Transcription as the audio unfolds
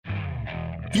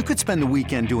You could spend the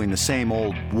weekend doing the same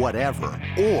old whatever,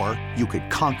 or you could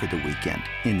conquer the weekend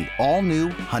in the all-new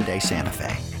Hyundai Santa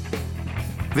Fe.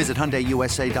 Visit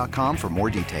HyundaiUSA.com for more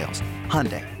details.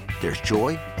 Hyundai, there's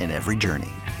joy in every journey.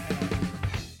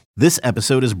 This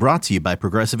episode is brought to you by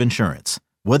Progressive Insurance.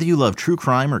 Whether you love true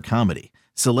crime or comedy,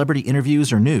 celebrity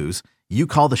interviews or news, you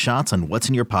call the shots on what's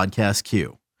in your podcast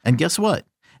queue. And guess what?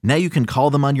 Now you can call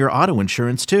them on your auto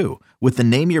insurance too with the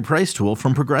Name Your Price tool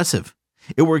from Progressive.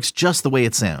 It works just the way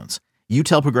it sounds. You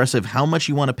tell Progressive how much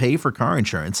you want to pay for car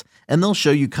insurance, and they'll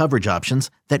show you coverage options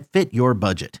that fit your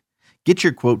budget. Get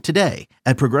your quote today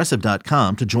at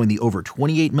Progressive.com to join the over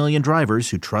 28 million drivers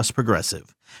who trust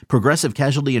Progressive. Progressive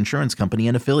Casualty Insurance Company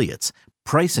and Affiliates.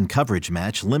 Price and coverage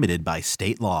match limited by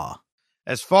state law.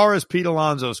 As far as Pete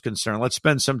Alonso is concerned, let's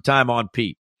spend some time on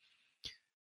Pete.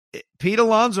 Pete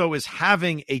Alonso is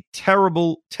having a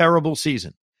terrible, terrible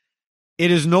season. It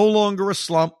is no longer a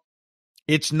slump.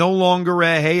 It's no longer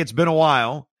a, hey, it's been a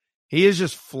while. He is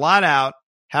just flat out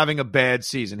having a bad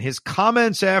season. His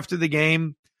comments after the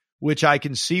game, which I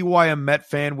can see why a Met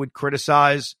fan would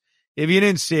criticize. If you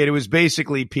didn't see it, it was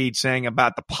basically Pete saying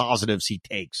about the positives he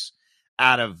takes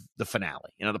out of the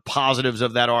finale. You know, the positives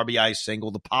of that RBI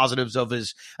single, the positives of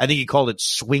his, I think he called it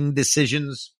swing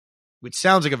decisions, which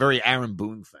sounds like a very Aaron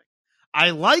Boone thing. I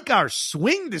like our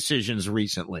swing decisions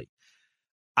recently.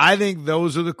 I think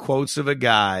those are the quotes of a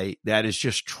guy that is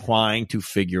just trying to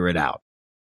figure it out.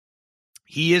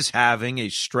 He is having a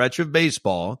stretch of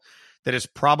baseball that is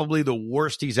probably the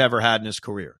worst he's ever had in his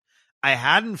career. I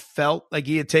hadn't felt like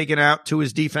he had taken out to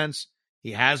his defense.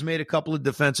 He has made a couple of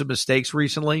defensive mistakes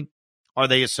recently. Are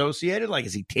they associated? Like,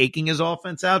 is he taking his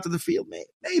offense out to the field?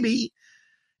 Maybe.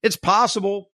 It's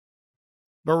possible.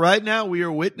 But right now we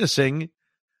are witnessing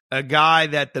a guy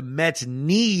that the Mets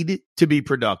need to be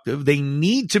productive. They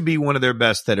need to be one of their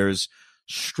best hitters,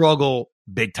 struggle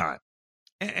big time.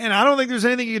 And I don't think there's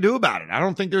anything you can do about it. I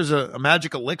don't think there's a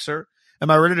magic elixir.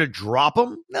 Am I ready to drop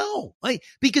him? No.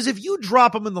 Because if you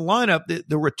drop him in the lineup,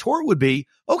 the retort would be,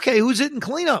 okay, who's hitting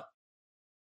cleanup?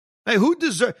 Hey, who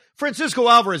deserves? Francisco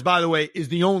Alvarez, by the way, is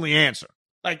the only answer.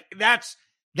 That's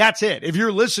it. If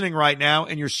you're listening right now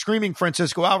and you're screaming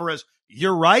Francisco Alvarez,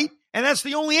 you're right. And that's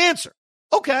the only answer.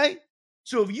 Okay.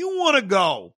 So if you want to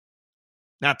go,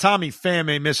 now Tommy Pham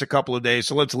may miss a couple of days,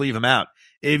 so let's leave him out.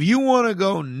 If you want to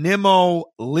go Nimmo,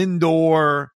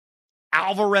 Lindor,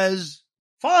 Alvarez,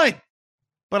 fine.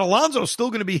 But Alonso's still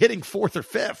going to be hitting fourth or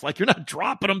fifth. You're not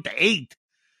dropping him to eighth.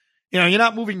 You're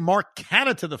not moving Mark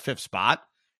Canha to the fifth spot.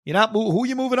 You're not who are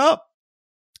you moving up?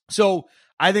 So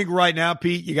I think right now,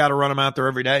 Pete, you got to run him out there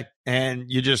every day, and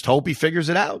you just hope he figures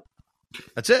it out.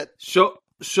 That's it.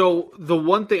 So the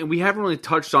one thing, and we haven't really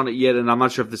touched on it yet, and I'm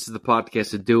not sure if this is the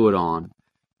podcast to do it on.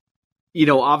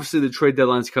 Obviously the trade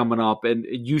deadline's coming up, and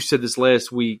you said this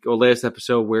last week or last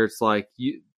episode where it's like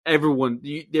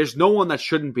there's no one that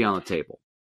shouldn't be on the table.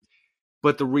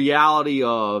 But the reality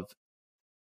of,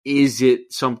 is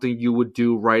it something you would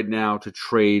do right now to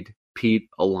trade Pete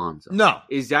Alonso? No.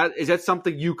 Is that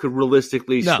something you could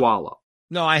realistically swallow?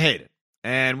 No, I hate it.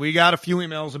 And we got a few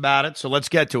emails about it, so let's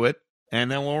get to it, and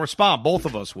then we'll respond. Both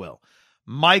of us will.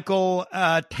 Michael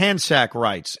Tansak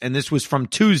writes, and this was from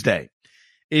Tuesday,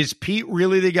 is Pete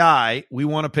really the guy we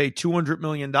want to pay $200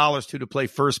 million to play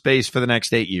first base for the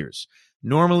next 8 years?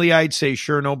 Normally, I'd say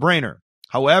sure, no brainer.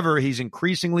 However, he's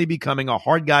increasingly becoming a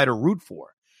hard guy to root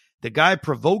for. The guy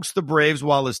provokes the Braves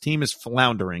while his team is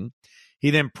floundering.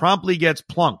 He then promptly gets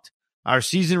plunked. Our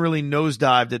season really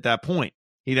nosedived at that point.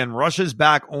 He then rushes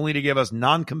back only to give us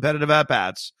non-competitive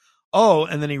at-bats. Oh,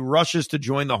 and then he rushes to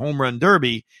join the home run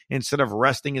derby instead of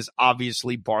resting his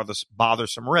obviously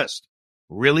bothersome wrist.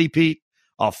 Really, Pete?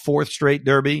 A fourth straight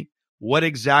derby? What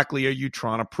exactly are you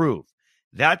trying to prove?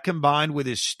 That combined with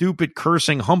his stupid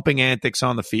cursing, humping antics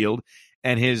on the field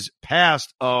and his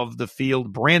past of the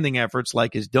field branding efforts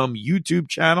like his dumb YouTube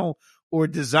channel or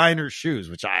designer shoes,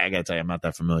 which I got to tell you, I'm not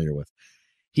that familiar with.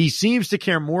 He seems to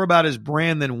care more about his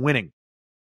brand than winning.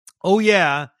 Oh,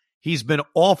 yeah, he's been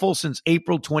awful since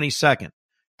April 22nd.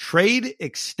 Trade,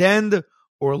 extend,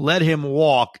 or let him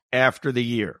walk after the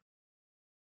year.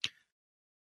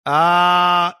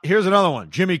 Here's another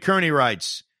one. Jimmy Kearney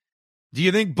writes, do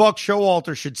you think Buck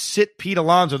Showalter should sit Pete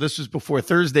Alonso? This was before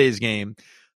Thursday's game.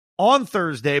 On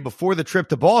Thursday before the trip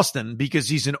to Boston because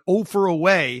he's an 0-for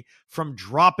away from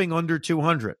dropping under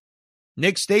 200.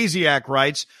 Nick Stasiak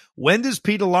writes, when does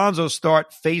Pete Alonso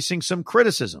start facing some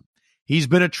criticism? He's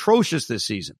been atrocious this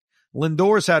season.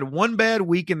 Lindor's had one bad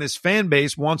week and this fan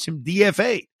base wants him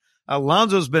DFA'd.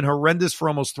 Alonso's been horrendous for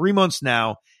almost 3 months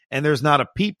now, and there's not a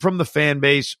peep from the fan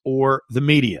base or the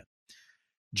media.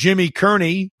 Jimmy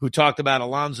Kearney, who talked about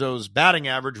Alonso's batting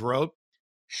average, wrote,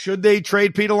 Should they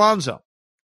trade Pete Alonso?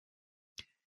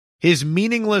 His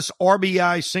meaningless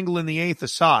RBI single in the eighth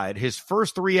aside, his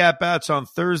first 3 at-bats on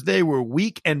Thursday were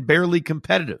weak and barely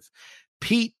competitive.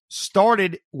 Pete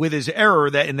started with his error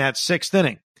in that 6th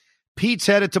inning. Pete's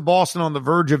headed to Boston on the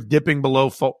verge of dipping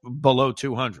below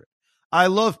 200. I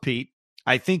love Pete.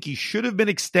 I think he should have been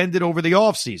extended over the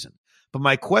offseason. But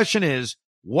my question is,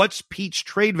 what's Pete's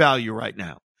trade value right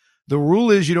now? The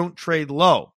rule is you don't trade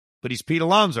low, but he's Pete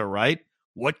Alonso, right?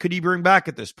 What could he bring back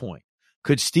at this point?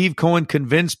 Could Steve Cohen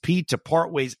convince Pete to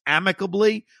part ways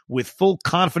amicably with full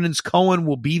confidence Cohen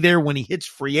will be there when he hits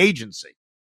free agency?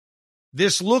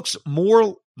 This looks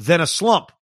more than a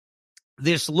slump.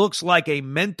 This looks like a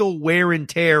mental wear and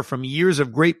tear from years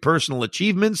of great personal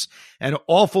achievements and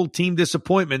awful team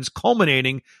disappointments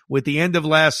culminating with the end of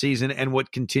last season and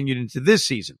what continued into this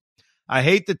season. I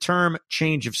hate the term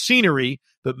change of scenery,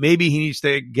 but maybe he needs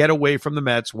to get away from the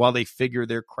Mets while they figure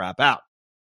their crap out.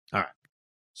 All right.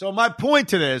 So my point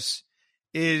to this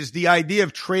is the idea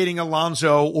of trading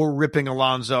Alonso or ripping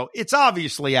Alonso. It's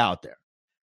obviously out there.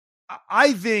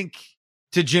 I think,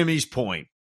 to Jimmy's point,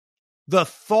 the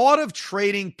thought of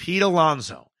trading Pete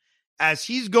Alonso as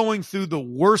he's going through the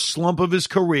worst slump of his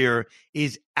career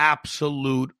is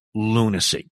absolute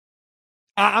lunacy.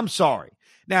 I'm sorry.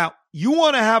 Now, you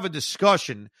want to have a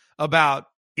discussion about,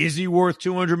 is he worth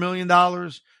 $200 million?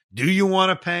 Do you want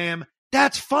to pay him?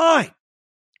 That's fine.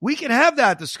 We can have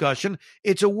that discussion.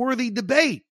 It's a worthy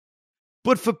debate.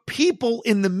 But for people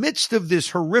in the midst of this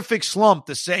horrific slump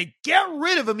to say, get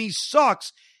rid of him, he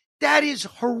sucks,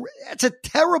 that's a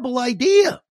terrible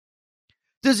idea.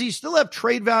 Does he still have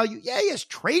trade value? Yeah, he has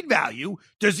trade value.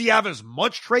 Does he have as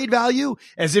much trade value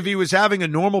as if he was having a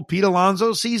normal Pete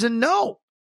Alonso season? No.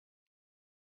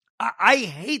 I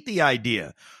hate the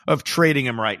idea of trading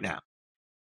him right now.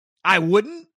 I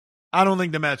wouldn't. I don't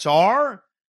think the Mets are.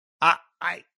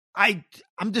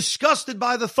 I'm disgusted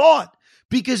by the thought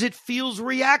because it feels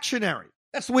reactionary.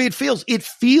 That's the way it feels. It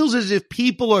feels as if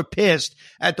people are pissed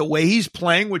at the way he's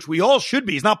playing, which we all should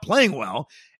be. He's not playing well,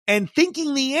 and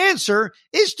thinking the answer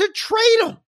is to trade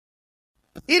him.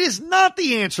 It is not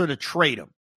the answer to trade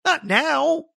him. Not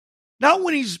now. Not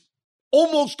when he's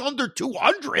almost under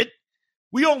 200.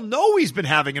 We all know he's been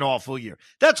having an awful year.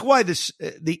 That's why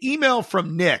the email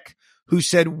from Nick, who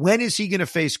said, when is he going to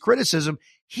face criticism?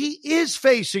 He is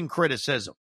facing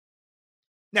criticism.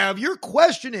 Now, if your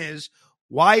question is,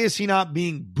 why is he not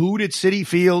being booed at Citi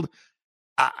Field?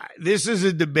 This is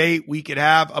a debate we could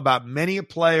have about many a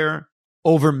player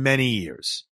over many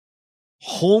years.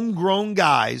 Homegrown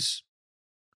guys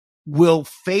will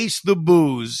face the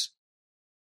boos.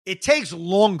 It takes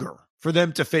longer for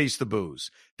them to face the boos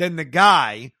than the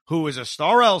guy who is a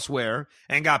star elsewhere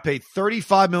and got paid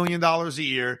 $35 million a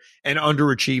year and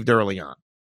underachieved early on.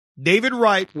 David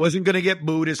Wright wasn't going to get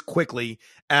booed as quickly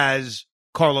as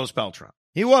Carlos Beltran.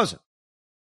 He wasn't.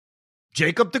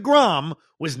 Jacob deGrom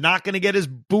was not going to get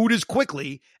booed as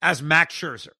quickly as Max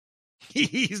Scherzer.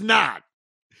 He's not.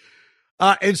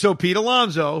 And so Pete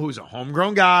Alonso, who's a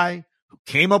homegrown guy, who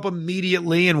came up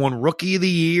immediately and won Rookie of the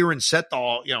Year and set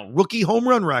the rookie home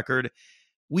run record,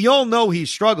 we all know he's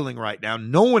struggling right now.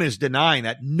 No one is denying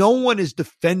that. No one is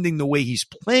defending the way he's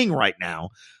playing right now.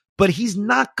 But he's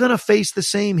not going to face the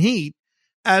same heat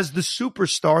as the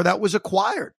superstar that was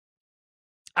acquired.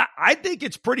 I think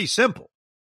it's pretty simple.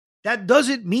 That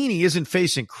doesn't mean he isn't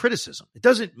facing criticism. It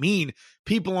doesn't mean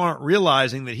people aren't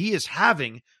realizing that he is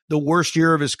having the worst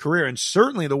year of his career and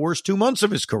certainly the worst 2 months of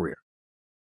his career.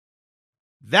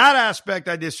 That aspect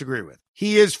I disagree with.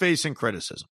 He is facing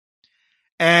criticism.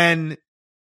 And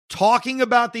talking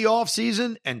about the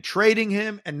offseason and trading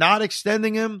him and not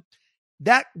extending him,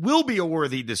 that will be a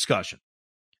worthy discussion.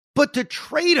 But to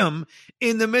trade him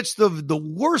in the midst of the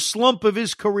worst slump of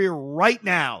his career right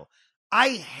now, I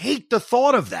hate the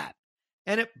thought of that.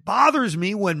 And it bothers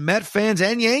me when Met fans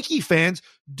and Yankee fans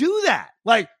do that.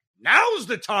 Like, now's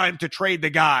the time to trade the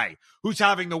guy who's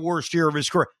having the worst year of his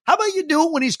career. How about you do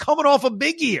it when he's coming off a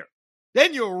big year?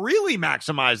 Then you'll really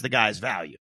maximize the guy's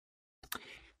value.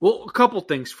 Well, a couple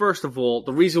things. First of all,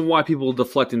 the reason why people are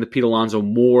deflecting to Pete Alonso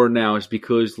more now is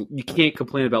because you can't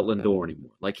complain about Lindor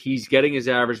anymore. Like, he's getting his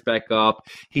average back up.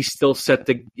 He's still set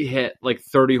to hit like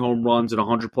 30 home runs and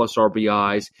 100-plus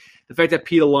RBIs. The fact that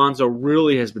Pete Alonso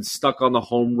really has been stuck on the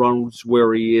home runs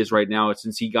where he is right now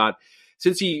since he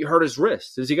hurt his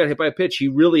wrist, since he got hit by a pitch, he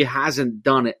really hasn't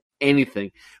done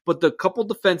anything. But the couple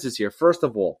defenses here, first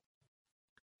of all,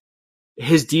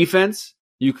 his defense,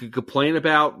 you could complain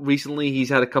about. Recently, he's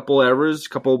had a couple errors,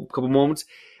 couple moments.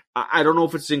 I don't know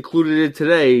if it's included in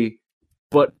today,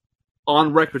 but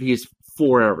on record, he is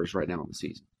 4 errors right now in the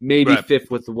season. Maybe Right. 5th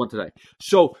with the one today.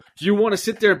 So do you want to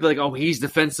sit there and be like, oh, he's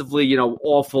defensively,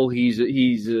 awful.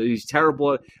 He's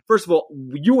terrible. First of all,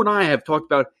 you and I have talked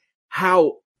about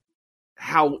how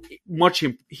much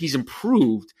he's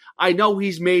improved. I know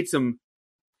he's made some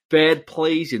bad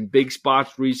plays in big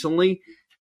spots recently,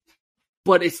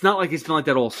 but it's not like it's been like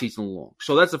that all season long.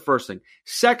 So that's the first thing.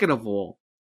 Second of all,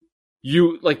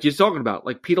 you're talking about,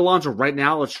 like Pete Alonso right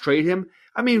now, let's trade him.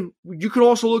 I mean, you could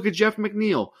also look at Jeff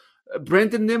McNeil.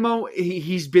 Brandon Nimmo,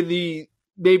 he's been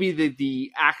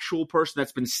the actual person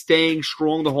that's been staying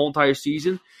strong the whole entire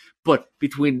season. But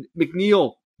between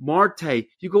McNeil, Marte,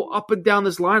 you go up and down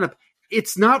this lineup,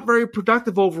 it's not very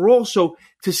productive overall. So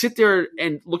to sit there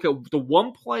and look at the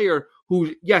one player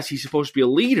who, yes, he's supposed to be a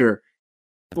leader,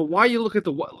 but why you look at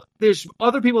there's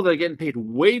other people that are getting paid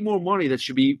way more money that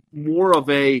should be more of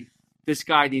this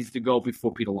guy needs to go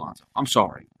before Pete Alonso. I'm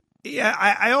sorry. Yeah,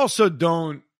 I also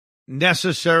don't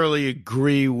necessarily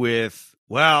agree with,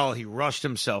 well, he rushed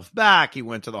himself back. He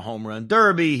went to the home run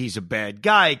derby. He's a bad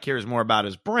guy. He cares more about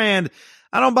his brand.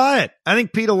 I don't buy it. I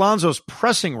think Pete Alonso's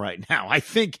pressing right now. I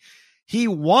think he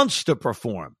wants to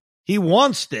perform. He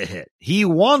wants to hit. He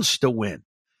wants to win.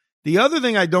 The other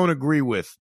thing I don't agree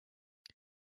with,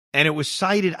 and it was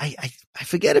cited, I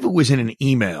forget if it was in an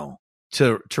email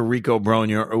to Rico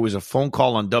Bronya or it was a phone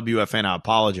call on WFN, I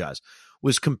apologize,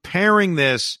 was comparing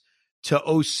this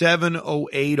to 07,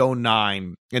 08,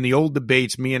 09 and the old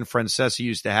debates me and Francesa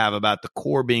used to have about the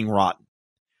core being rotten.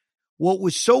 What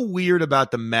was so weird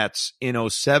about the Mets in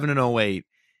 07 and 08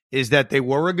 is that they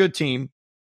were a good team.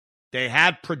 They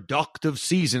had productive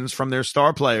seasons from their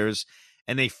star players,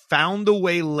 and they found a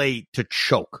way late to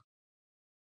choke.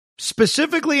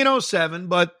 Specifically in 07,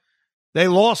 but they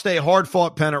lost a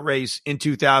hard-fought pennant race in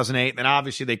 2008, and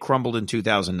obviously they crumbled in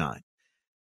 2009.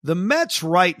 The Mets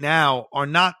right now are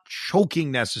not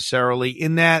choking necessarily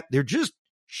in that they're just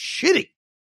shitty.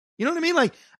 You know what I mean?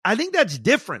 Like, I think that's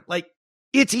different. Like,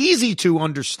 it's easy to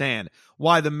understand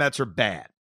why the Mets are bad.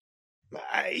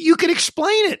 You can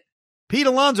explain it. Pete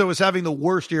Alonso is having the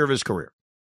worst year of his career.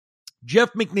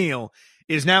 Jeff McNeil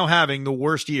is now having the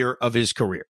worst year of his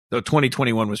career, though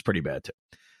 2021 was pretty bad too.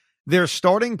 Their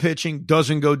starting pitching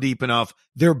doesn't go deep enough.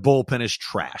 Their bullpen is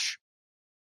trash.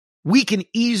 We can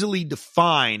easily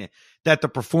define that the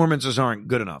performances aren't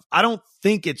good enough. I don't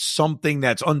think it's something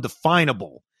that's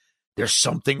undefinable. There's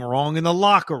something wrong in the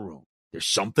locker room. There's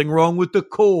something wrong with the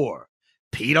core.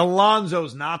 Pete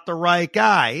Alonso's not the right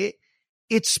guy.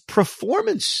 It's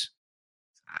performance.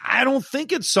 I don't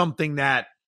think it's something that,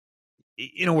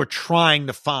 we're trying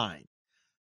to find.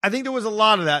 I think there was a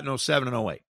lot of that in 07 and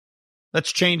 08.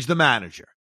 Let's change the manager.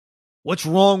 What's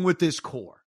wrong with this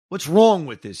core? What's wrong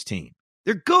with this team?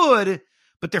 They're good,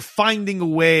 but they're finding a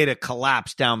way to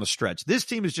collapse down the stretch. This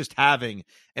team is just having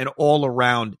an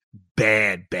all-around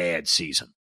bad season.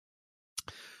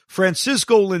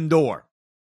 Francisco Lindor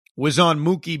was on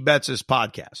Mookie Betts'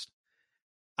 podcast.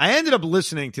 I ended up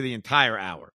listening to the entire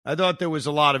hour. I thought there was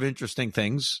a lot of interesting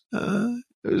things. It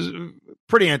was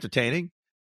pretty entertaining.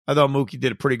 I thought Mookie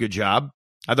did a pretty good job.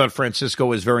 I thought Francisco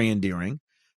was very endearing.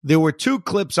 There were 2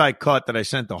 clips I cut that I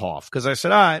sent to Hoff because I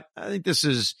said, all right, I think this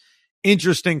is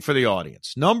interesting for the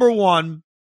audience. Number 1,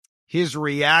 his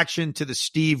reaction to the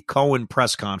Steve Cohen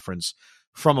press conference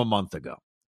from a month ago.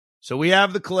 So we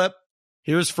have the clip.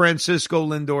 Here's Francisco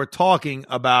Lindor talking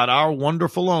about our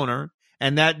wonderful owner.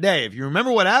 And that day, if you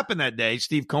remember what happened that day,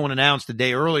 Steve Cohen announced the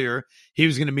day earlier he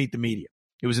was going to meet the media.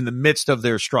 It was in the midst of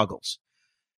their struggles.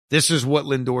 This is what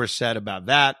Lindor said about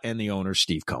that and the owner,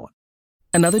 Steve Cohen.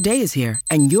 Another day is here,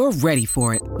 and you're ready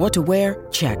for it. What to wear?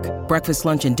 Check. Breakfast,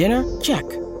 lunch, and dinner? Check.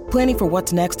 Planning for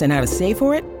what's next and how to save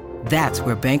for it? That's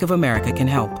where Bank of America can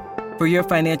help. For your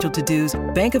financial to-dos,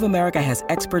 Bank of America has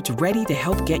experts ready to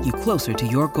help get you closer to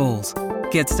your goals.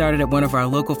 Get started at one of our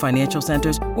local financial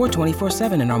centers or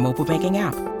 24/7 in our mobile banking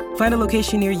app. Find a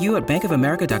location near you at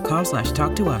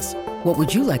bankofamerica.com/talktous. What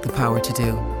would you like the power to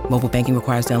do? Mobile banking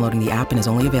requires downloading the app and is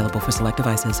only available for select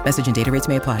devices. Message and data rates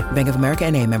may apply. Bank of America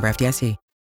NA, member FDIC.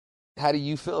 How do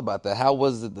you feel about that? How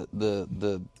was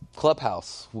the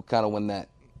clubhouse kind of when that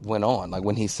went on, like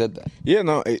when he said that? Yeah,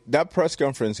 no, that press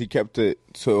conference, he kept it.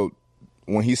 So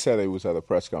when he said it was at a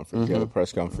press conference, he had a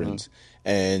press conference,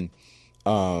 and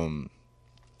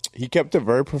he kept it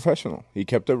very professional. He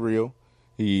kept it real.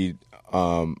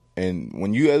 And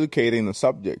when you educating the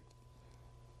subject,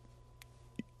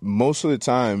 most of the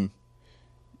time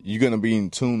you're gonna be in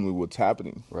tune with what's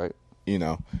happening, right?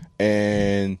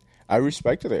 And I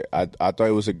respected it. I thought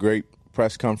it was a great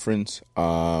press conference,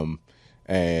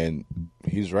 and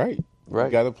he's right. Right,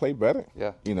 we got to play better.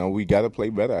 Yeah, we got to play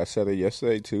better. I said it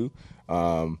yesterday too.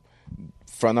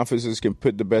 front offices can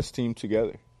put the best team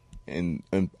together and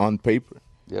on paper.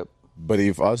 Yep. But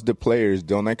if us, the players,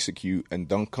 don't execute and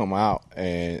don't come out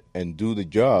and do the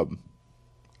job,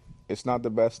 it's not the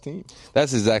best team.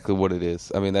 That's exactly what it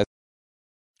is. I mean, that's.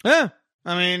 Yeah.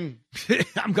 I mean,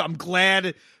 I'm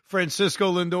glad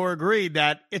Francisco Lindor agreed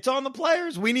that it's on the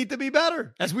players. We need to be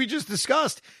better. As we just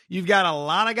discussed, you've got a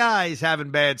lot of guys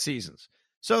having bad seasons.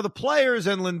 So the players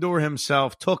and Lindor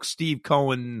himself took Steve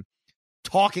Cohen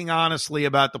talking honestly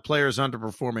about the players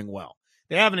underperforming well.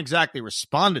 They haven't exactly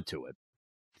responded to it.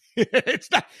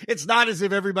 It's not as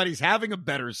if everybody's having a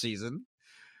better season,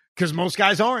 because most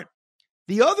guys aren't.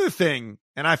 The other thing,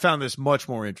 and I found this much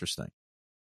more interesting,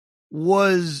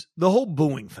 was the whole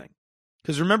booing thing.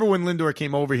 Because remember when Lindor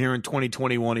came over here in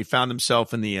 2021, he found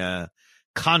himself in the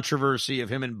controversy of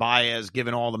him and Baez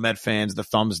giving all the Met fans the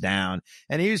thumbs down.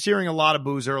 And he was hearing a lot of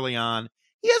boos early on.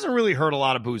 He hasn't really heard a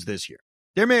lot of boos this year.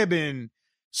 There may have been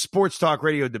sports talk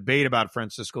radio debate about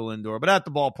Francisco Lindor, but at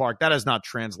the ballpark, that has not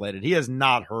translated. He has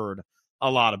not heard a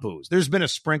lot of boos. There's been a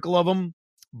sprinkle of them,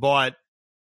 but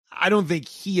I don't think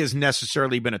he has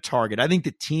necessarily been a target. I think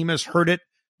the team has heard it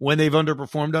when they've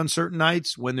underperformed on certain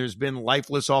nights, when there's been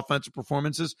lifeless offensive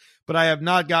performances, but I have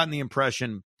not gotten the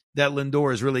impression that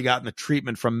Lindor has really gotten the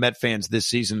treatment from Met fans this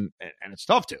season, and it's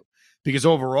tough to, because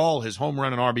overall his home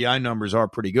run and RBI numbers are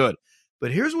pretty good.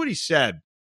 But here's what he said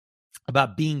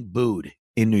about being booed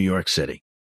in New York City.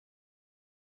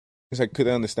 Because I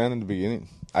couldn't understand in the beginning.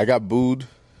 I got booed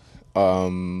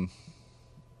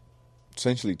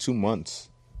essentially 2 months.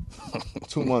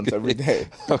 2 months every day.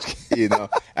 Okay. You know,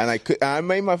 and I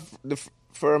made the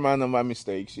fair amount of my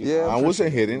mistakes. You know? I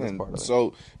wasn't hitting, and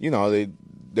so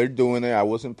they're doing it. I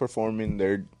wasn't performing.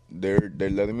 They're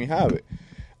letting me have it,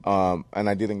 and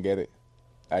I didn't get it.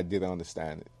 I didn't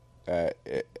understand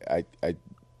it.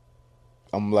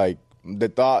 I'm like, the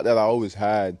thought that I always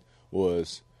had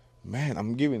was, man,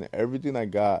 I'm giving everything I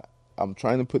got. I'm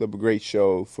trying to put up a great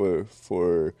show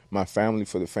for my family,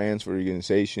 for the fans, for the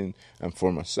organization, and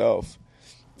for myself.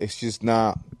 It's just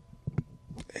not.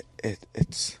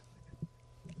 It's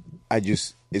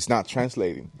not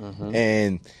translating. Mm-hmm.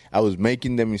 And I was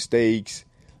making the mistakes,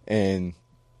 and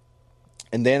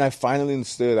then I finally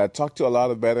understood. I talked to a lot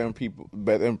of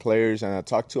veteran players, and I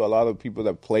talked to a lot of people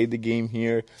that played the game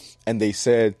here, and they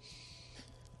said,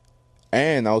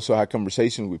 and I also had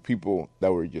conversations with people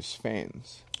that were just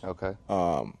fans. Okay.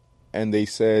 And they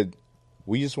said,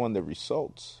 we just want the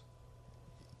results.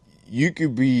 You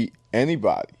could be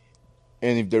anybody,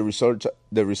 and if the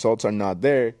results are not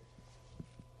there,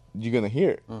 you're gonna hear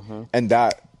it. Mm-hmm. And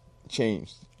that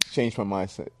changed my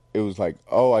mindset. It was like,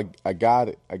 oh, I got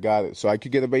it. So I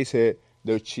could get a base hit,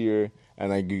 they'll cheer,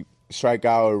 and I could strike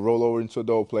out or roll over into a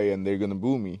double play, and they're gonna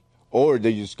boo me, or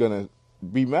they're just gonna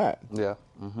be mad. Yeah.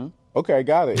 Mm-hmm. Okay, I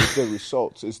got it. It's the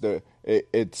results.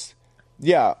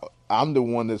 Yeah, I'm the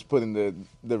one that's putting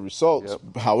the results.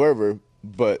 Yep. However,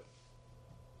 but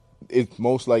it's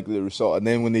most likely the result. And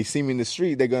then when they see me in the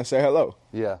street, they're gonna say hello.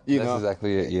 Yeah, that's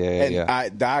exactly it. Yeah,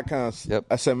 and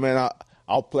I said, man,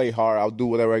 I'll play hard. I'll do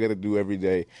whatever I got to do every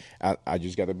day. I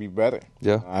just got to be better.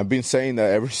 Yeah, I've been saying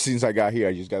that ever since I got here.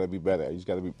 I just got to be better.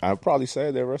 I'll probably say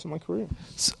it the rest of my career.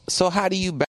 So how do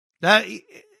you? That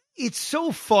it's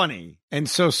so funny and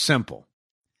so simple.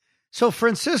 So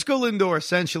Francisco Lindor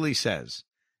essentially says,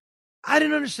 I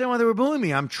didn't understand why they were booing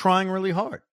me. I'm trying really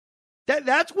hard.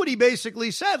 That's what he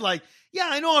basically said. Like, yeah,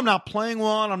 I know I'm not playing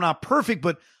well, I'm not perfect,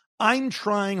 but I'm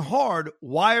trying hard.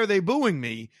 Why are they booing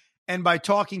me? And by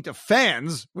talking to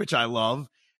fans, which I love,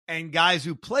 and guys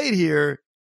who played here,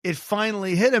 it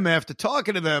finally hit him after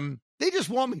talking to them. They just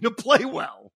want me to play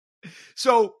well.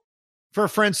 So for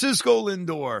Francisco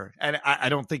Lindor, and I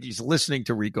don't think he's listening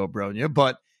to Rico Brogna,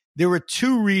 but there were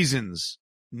two reasons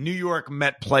New York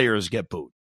Met players get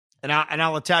booed. And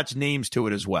I'll attach names to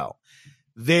it as well.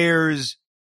 There's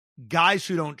guys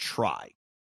who don't try.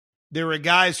 There are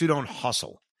guys who don't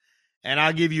hustle. And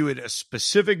I'll give you a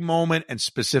specific moment and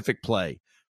specific play.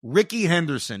 Ricky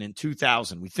Henderson in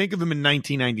 2000. We think of him in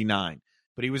 1999,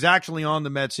 but he was actually on the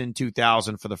Mets in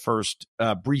 2000 for the first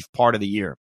brief part of the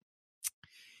year.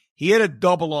 He had a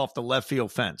double off the left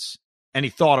field fence, and he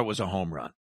thought it was a home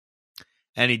run.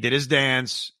 And he did his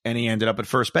dance, and he ended up at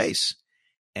first base.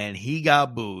 And he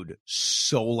got booed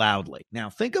so loudly. Now,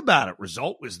 think about it.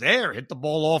 Result was there. Hit the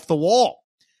ball off the wall.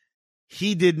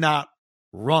 He did not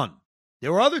run.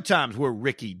 There were other times where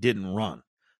Ricky didn't run.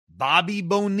 Bobby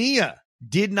Bonilla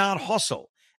did not hustle.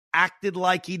 Acted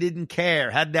like he didn't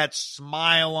care. Had that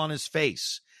smile on his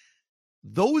face.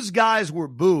 Those guys were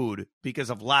booed because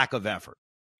of lack of effort.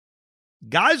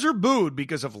 Guys are booed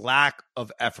because of lack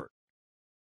of effort.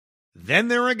 Then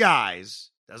there are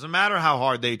guys Doesn't matter how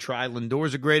hard they try.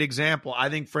 Lindor's a great example. I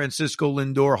think Francisco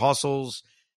Lindor hustles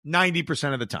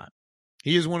 90% of the time.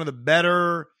 He is one of the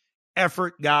better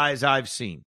effort guys I've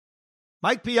seen.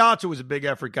 Mike Piazza was a big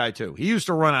effort guy too. He used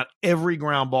to run out every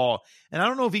ground ball, and I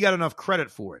don't know if he got enough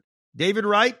credit for it. David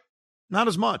Wright, not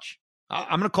as much.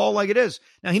 I'm going to call it like it is.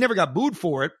 Now, he never got booed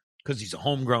for it because he's a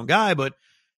homegrown guy, but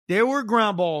there were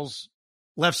ground balls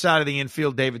left side of the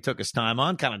infield David took his time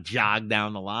on, kind of jogged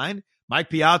down the line. Mike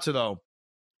Piazza, though,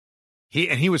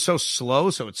 he was so slow,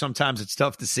 so sometimes it's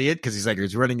tough to see it because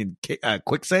he's running in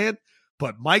quicksand.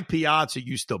 But Mike Piazza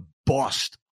used to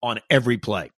bust on every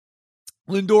play.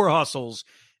 Lindor hustles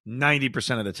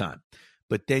 90% of the time.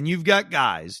 But then you've got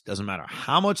guys, doesn't matter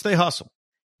how much they hustle,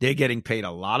 they're getting paid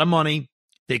a lot of money.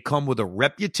 They come with a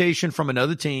reputation from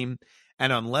another team,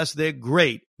 and unless they're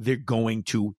great, they're going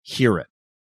to hear it.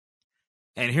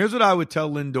 And here's what I would tell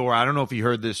Lindor. I don't know if you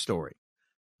heard this story.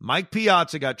 Mike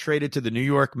Piazza got traded to the New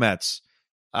York Mets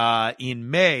in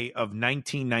May of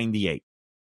 1998.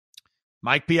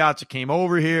 Mike Piazza came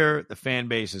over here. The fan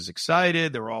base is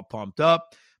excited. They're all pumped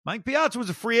up. Mike Piazza was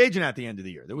a free agent at the end of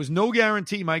the year. There was no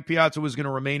guarantee Mike Piazza was going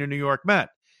to remain a New York Met.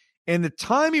 And the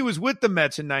time he was with the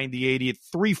Mets in 98, he had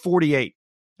 348.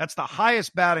 That's the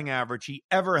highest batting average he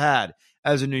ever had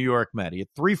as a New York Met. He had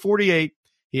 348.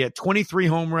 He had 23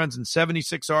 home runs and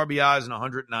 76 RBIs in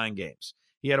 109 games.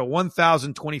 He had a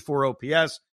 1,024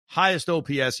 OPS, highest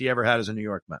OPS he ever had as a New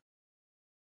York Met.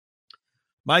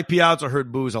 Mike Piazza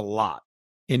heard boos a lot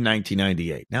in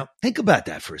 1998. Now, think about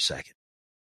that for a second.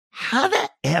 How the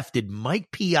F did Mike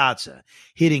Piazza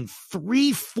hitting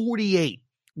 348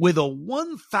 with a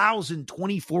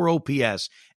 1,024 OPS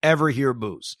ever hear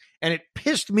boos? And it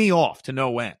pissed me off to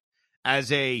no end.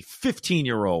 As a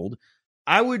 15-year-old,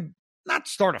 I would not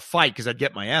start a fight because I'd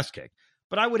get my ass kicked,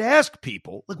 but I would ask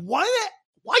people, like, why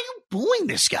are you booing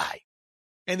this guy?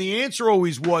 And the answer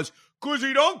always was, because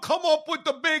he don't come up with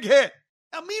the big hit.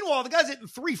 Now, meanwhile, the guy's hitting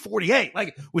 348.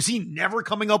 Like, was he never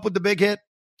coming up with the big hit?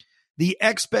 The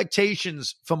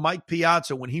expectations for Mike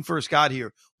Piazza when he first got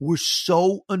here were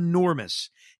so enormous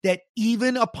that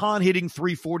even upon hitting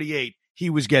 348, he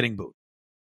was getting booed.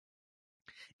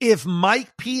 If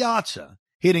Mike Piazza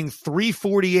hitting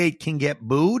 348 can get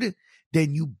booed,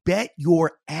 then you bet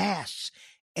your ass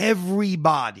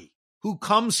everybody who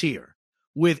comes here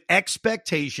with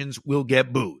expectations will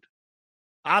get booed.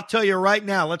 I'll tell you right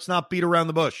now, let's not beat around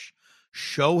the bush.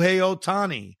 Shohei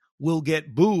Ohtani will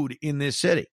get booed in this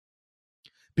city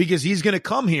because he's going to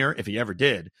come here, if he ever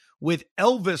did, with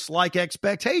Elvis-like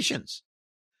expectations.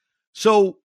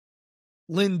 So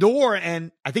Lindor,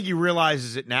 and I think he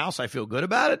realizes it now, so I feel good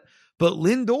about it, but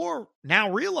Lindor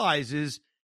now realizes,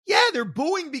 yeah, they're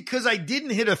booing because I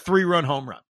didn't hit a 3-run home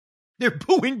run. They're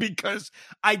booing because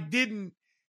I didn't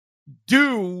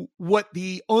do what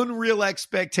the unreal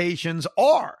expectations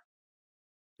are.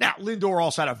 Now, Lindor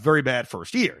also had a very bad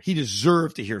first year. He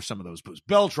deserved to hear some of those boos.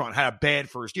 Beltran had a bad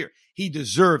first year. He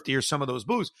deserved to hear some of those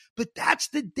boos. But that's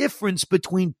the difference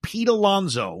between Pete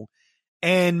Alonso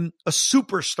and a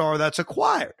superstar that's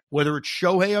acquired, whether it's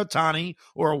Shohei Ohtani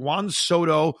or a Juan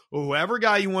Soto or whoever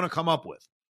guy you want to come up with.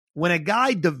 When a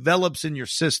guy develops in your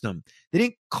system, they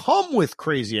didn't come with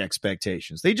crazy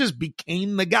expectations. They just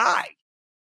became the guy.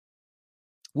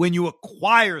 When you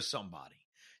acquire somebody,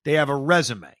 they have a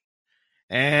resume.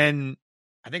 And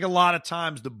I think a lot of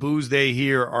times the boos they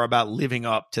hear are about living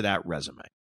up to that resume.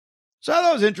 So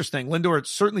that was interesting. Lindor, it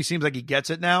certainly seems like he gets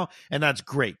it now, and that's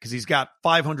great because he's got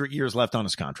 500 years left on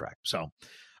his contract. So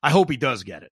I hope he does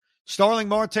get it. Starling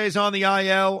Marte's on the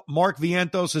IL. Mark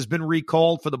Vientos has been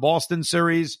recalled for the Boston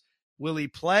series. Will he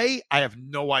play? I have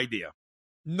no idea.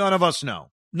 None of us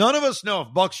know. None of us know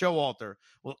if Buck Showalter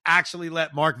will actually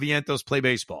let Mark Vientos play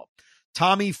baseball.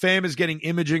 Tommy Pham is getting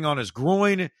imaging on his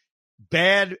groin.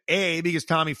 Bad, A, because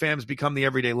Tommy Pham's become the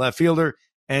everyday left fielder,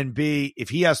 and B, if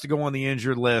he has to go on the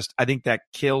injured list, I think that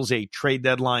kills a trade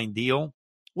deadline deal.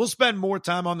 We'll spend more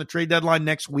time on the trade deadline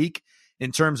next week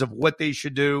in terms of what they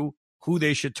should do, who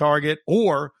they should target,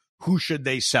 or who should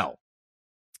they sell.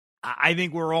 I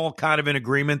think we're all kind of in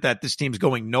agreement that this team's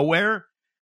going nowhere,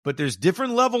 but there's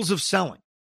different levels of selling.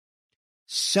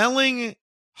 Selling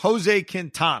Jose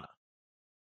Quintana,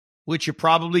 which you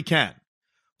probably can,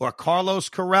 or Carlos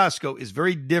Carrasco is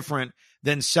very different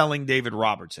than selling David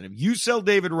Robertson. If you sell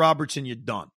David Robertson, you're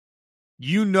done.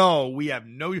 You know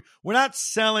we're not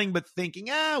selling but thinking,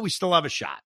 we still have a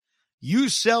shot. You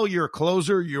sell your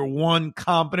closer, your one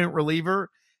competent reliever,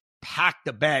 pack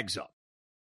the bags up.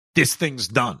 This thing's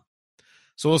done.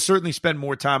 So we'll certainly spend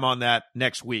more time on that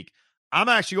next week. I'm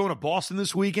actually going to Boston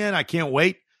this weekend. I can't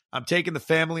wait. I'm taking the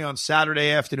family on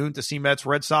Saturday afternoon to see Mets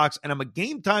Red Sox, and I'm a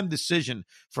game time decision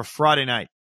for Friday night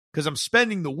because I'm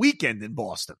spending the weekend in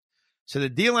Boston. So the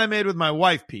deal I made with my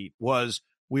wife, Pete, was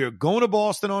we are going to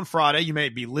Boston on Friday. You may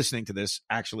be listening to this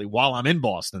actually while I'm in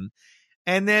Boston.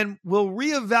 And then we'll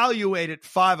reevaluate at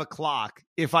 5 o'clock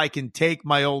if I can take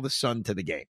my oldest son to the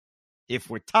game. If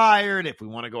we're tired, if we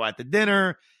want to go out to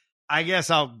dinner, I guess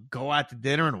I'll go out to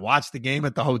dinner and watch the game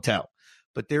at the hotel.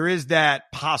 But there is that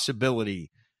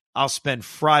possibility I'll spend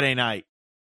Friday night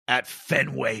at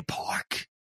Fenway Park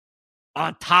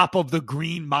on top of the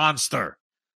Green Monster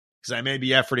because I may be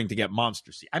efforting to get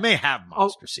monster seats. I may have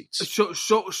monster seats.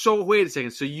 So wait a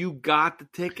second. So you got the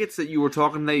tickets that you were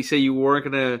talking that you say you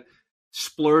weren't going to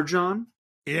splurge on?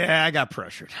 Yeah, I got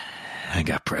pressured.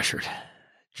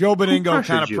 Joe Beningo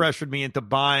kind of pressured me into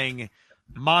buying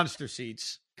monster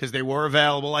seats because they were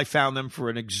available. I found them for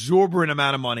an exorbitant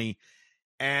amount of money,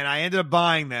 and I ended up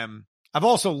buying them. I've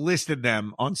also listed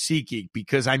them on SeatGeek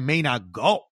because I may not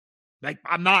go. Like,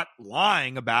 I'm not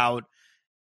lying about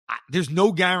there's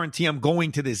no guarantee I'm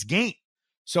going to this game.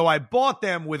 So I bought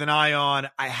them with an eye on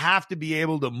I have to be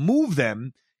able to move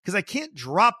them because I can't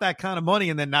drop that kind of money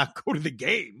and then not go to the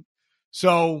game.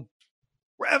 So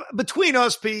between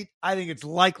us, Pete, I think it's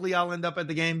likely I'll end up at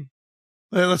the game.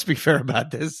 Let's be fair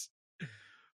about this.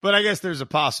 But I guess there's a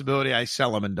possibility I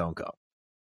sell them and don't go.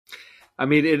 I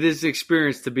mean, it is an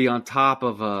experience to be on top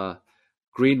of a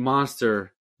Green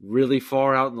Monster really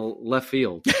far out in the left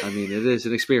field. I mean, it is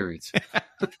an experience.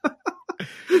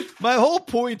 My whole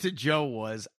point to Joe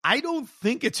was, I don't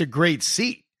think it's a great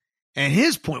seat. And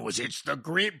his point was, it's the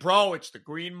Green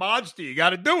Monster. You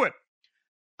got to do it.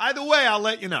 Either way, I'll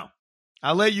let you know.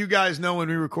 I'll let you guys know when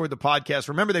we record the podcast.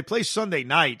 Remember, they play Sunday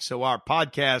night, so our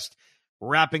podcast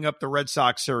wrapping up the Red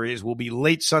Sox series will be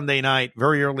late Sunday night,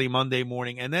 very early Monday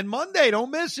morning. And then Monday,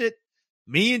 don't miss it.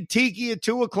 Me and Tiki at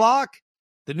 2 o'clock.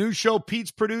 The new show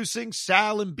Pete's producing,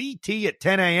 Sal and BT at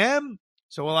 10 a.m.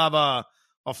 So we'll have a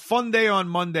fun day on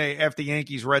Monday after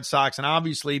Yankees, Red Sox, and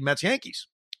obviously Mets-Yankees.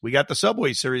 We got the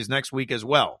Subway Series next week as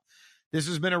well. This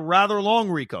has been a rather long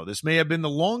Rico. This may have been the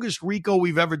longest Rico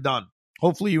we've ever done.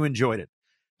 Hopefully you enjoyed it.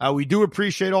 We do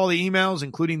appreciate all the emails,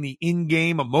 including the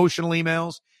in-game emotional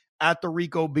emails at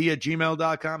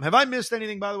thericob@gmail.com. Have I missed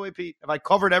anything, by the way, Pete? Have I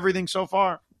covered everything so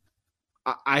far?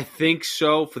 I think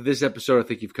so. For this episode, I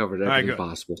think you've covered everything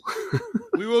possible.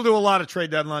 We will do a lot of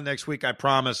trade deadline next week, I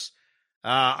promise.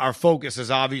 Our focus has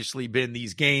obviously been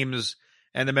these games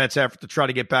and the Mets' effort to try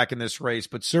to get back in this race.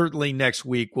 But certainly next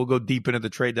week, we'll go deep into the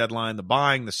trade deadline, the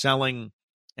buying, the selling,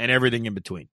 and everything in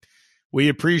between. We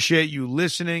appreciate you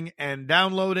listening and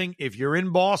downloading. If you're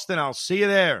in Boston, I'll see you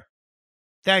there.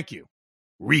 Thank you.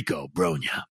 Rico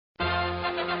Bronya.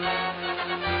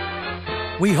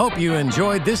 We hope you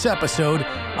enjoyed this episode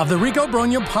of the Rico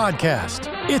Bronya Podcast.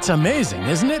 It's amazing,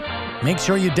 isn't it? Make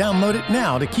sure you download it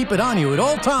now to keep it on you at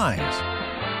all times.